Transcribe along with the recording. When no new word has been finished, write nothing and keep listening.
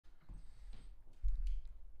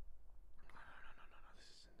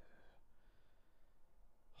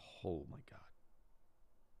Oh my God.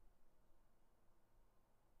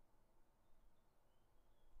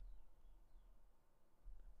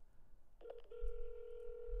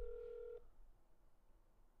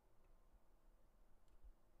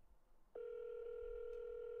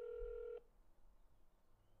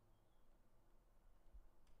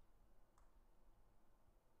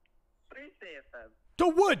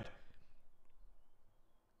 Dawood!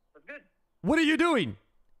 What's good? What are you doing?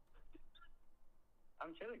 I'm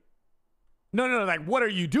chilling. No, like, what are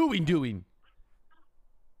you doing?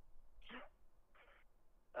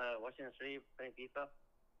 Watching the stream, playing FIFA.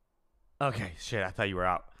 Okay, shit, I thought you were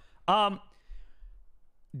out.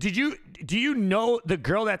 Do you know the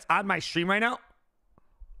girl that's on my stream right now?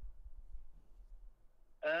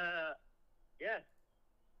 Yeah.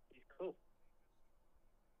 He's cool.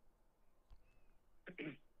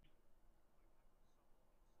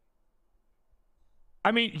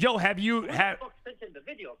 I mean, yo, have you Who the have fuck sent in the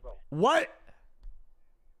video, bro? what?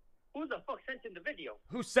 Who the fuck sent in the video?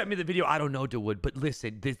 Who sent me the video? I don't know, Dawood, but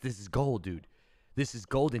listen, this is gold, dude. This is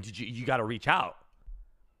golden. You got to reach out.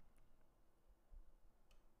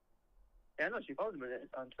 Yeah, I know she follows me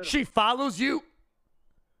on Twitter. She follows you?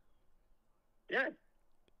 Yeah.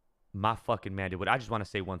 My fucking man, Dawood. I just want to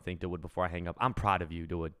say one thing, Dawood, before I hang up. I'm proud of you,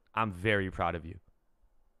 Dawood. I'm very proud of you.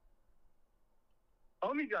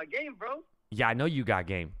 Homie got game, bro. Yeah, I know you got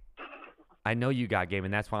game. I know you got game,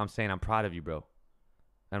 and that's why I'm saying I'm proud of you, bro.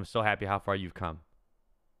 And I'm so happy how far you've come.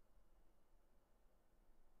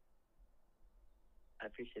 I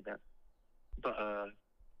appreciate that. But,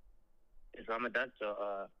 it's Ramadan, so,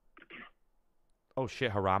 Oh,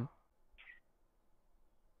 shit, haram.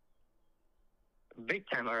 big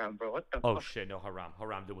time around, bro. What the Oh, fuck? shit, no, haram.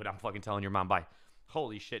 Haram, Dawood. I'm fucking telling your mom, bye.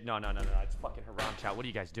 Holy shit, no. It's fucking haram, chat. What are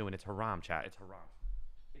you guys doing? It's haram, chat. It's haram.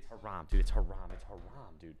 It's haram, dude. It's haram. It's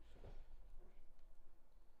haram, dude.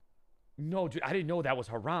 No, dude, I didn't know that was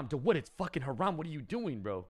haram. Dude, what? It's fucking haram. What are you doing, bro?